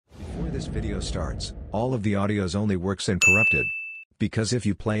this video starts, all of the audios only works encrypted. Because if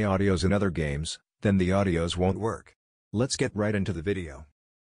you play audios in other games, then the audios won't work. Let's get right into the video.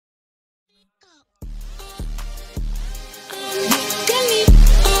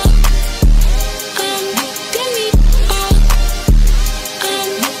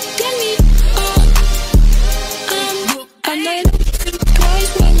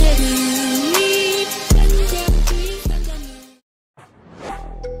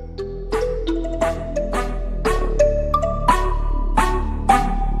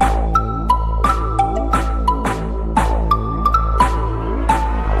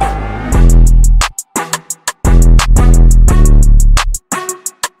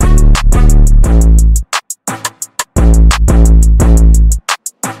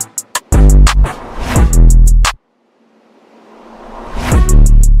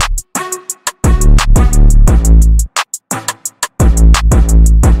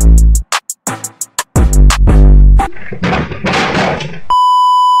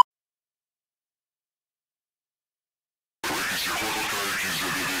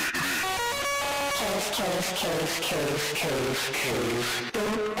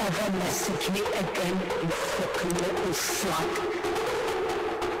 Don't ever message me again, you fucking little slut.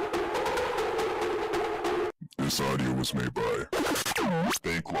 This audio was made by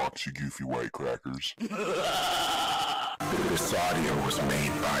Fake Locks, you goofy white crackers. This audio was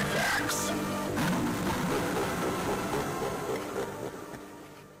made by Vax.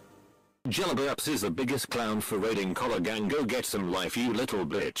 Jellyburps is the biggest clown for raiding Collar Gang. Go get some life, you little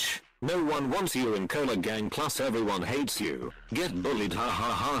bitch. No one wants you in Collar Gang, plus everyone hates you. Get bullied, ha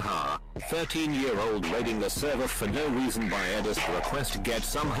ha ha ha. 13-year-old raiding the server for no reason by Edist request. Get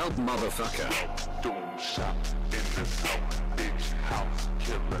some help, motherfucker. Doom shot in this house, bitch house,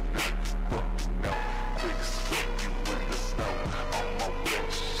 killing it. Fuck no, quick slip you in the snow. On my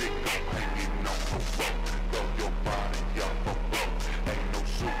wet shit, I'm hanging on the rope. Throw your body off a boat. Ain't no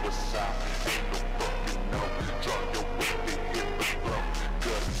suicide, ain't no fucking no. Draw your weapon, hit the flow.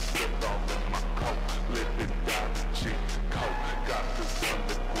 Good slipped all in my coat. Living down the cheap coat. Got this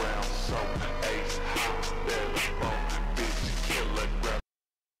underground soap. Ace high, belly bone. Bitch killer, grab.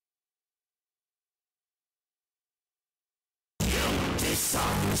 This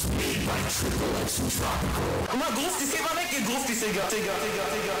song was made by Triple X and Tropical. Groove, tu sais pas mec, et groove, tu sais gars.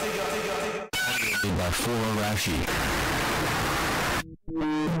 Made by 4Rashi.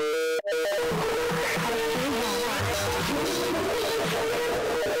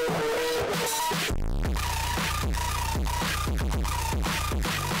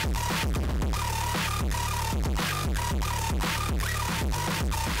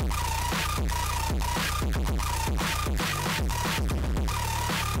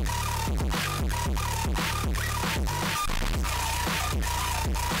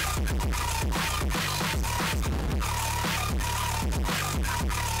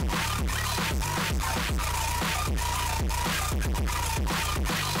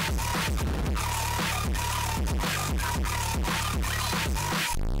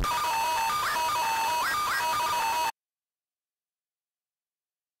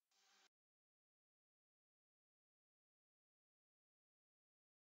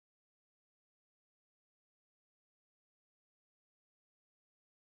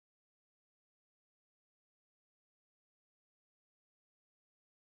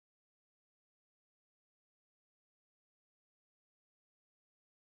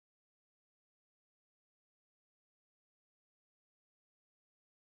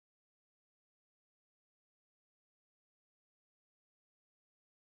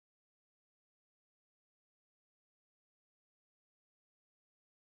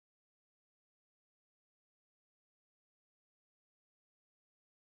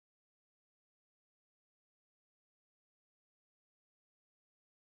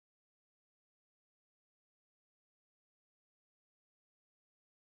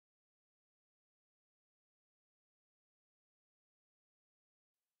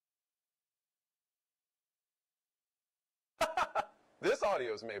 This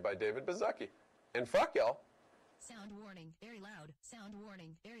audio is made by David Bazucki. And fuck y'all. Sound warning, very loud. Sound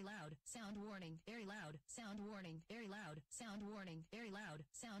warning, very loud. Sound warning, very loud. Sound warning, very loud. Sound warning, very loud.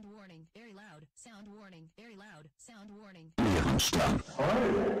 Sound warning, very loud. Sound warning, very loud. Sound warning.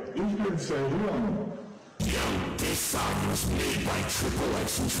 This song was made by Triple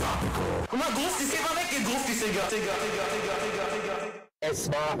X and Tropical. Groove, tu sais pas mec, et groove, tu sais gars. Es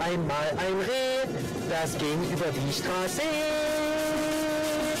war einmal ein Reh, das ging über die Straße.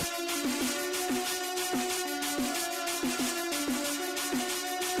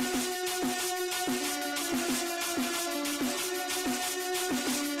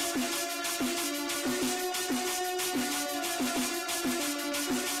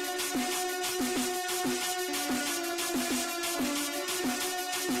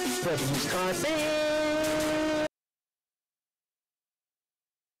 W's causing.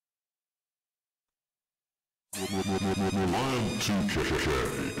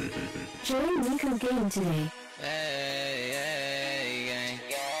 Join Nico Game today. Hey, hey,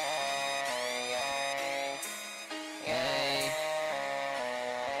 gang. Hey.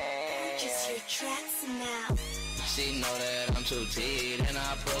 Purchase your tracks now. She know that I'm too teed, and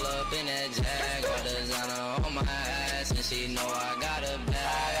I pull up in that Jag, all designer on my ass, and she know I got a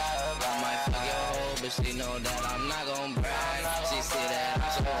bag. I might fuck your hoe, but she know that I'm not gon' brag. She see that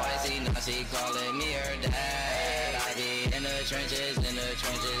I'm so icy, now she calling me her dad. I be in the trenches with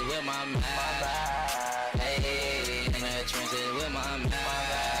my Mac. Hey, in the trenches with my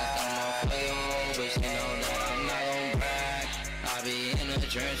Mac. I'ma fuck your hoe, but she know that I'm not gon' brag. I be in the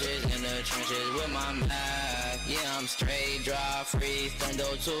trenches with my Mac. Yeah, I'm straight, drive free,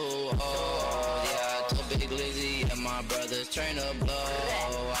 thunder too. Oh, yeah, too big Lizzy, and my brother's train to blow.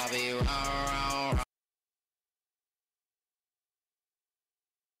 I be round.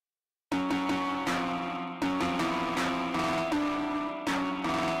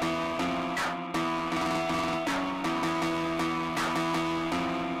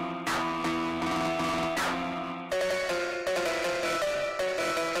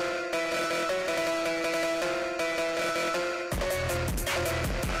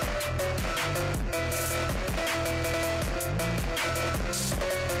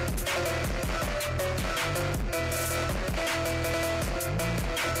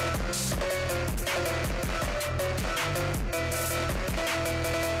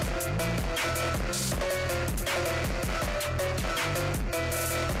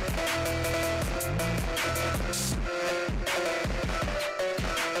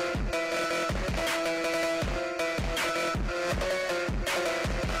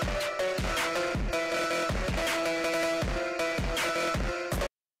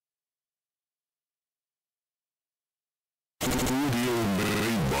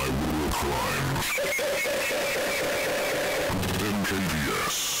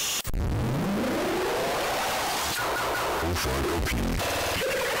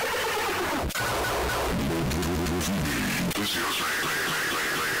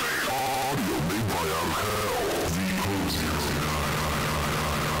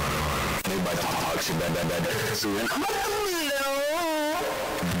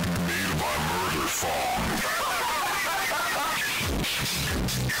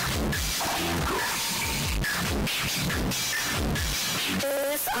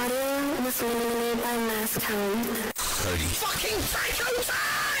 This audio was made by Mascom. Fucking psycho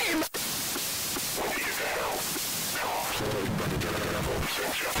time!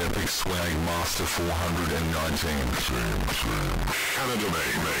 Epic Swag Master 419. Canada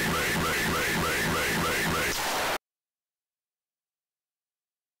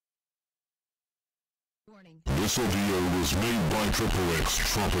Warning. This audio was made by Triple X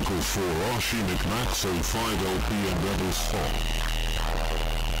Tropical 4 Archie McMax 05 LP and Rebel Song.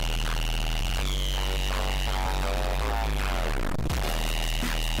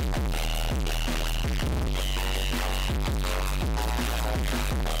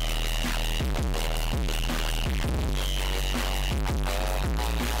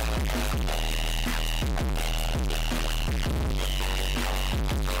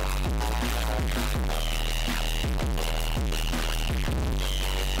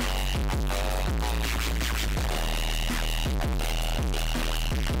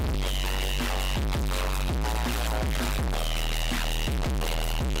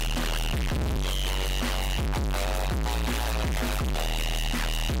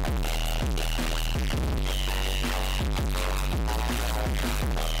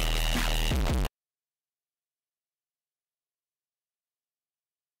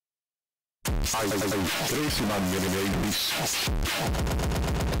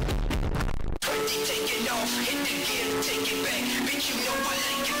 Take it off, hit the gear, take it back. Bitch, you know I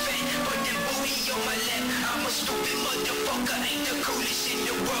like it fat, but that booty on my lap. I'm a stupid motherfucker, ain't the coolest in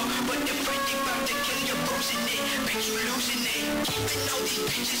the world, but the friend they bout to kill you, bruising it. Bitch, you losing it, keeping all these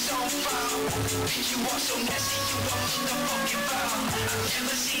bitches on fire. Bitch, you are so nasty, you a motherfucking foul. I've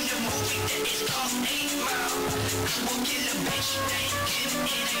never seen a movie that is called 8 Mile. I will kill a bitch, they ain't kidding,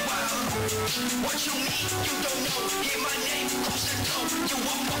 it ain't wild. What you mean, you don't know, hear my name, close the door. You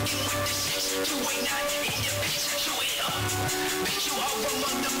are fucking with the six, you ain't not in the bitch, show it up. Bitch, you are a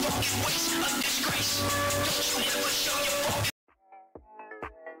motherfucking waste, a disgrace. Don't you ever show your fucking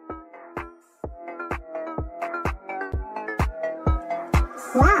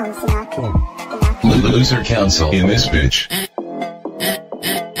Wow, Zach. Loser council in this bitch.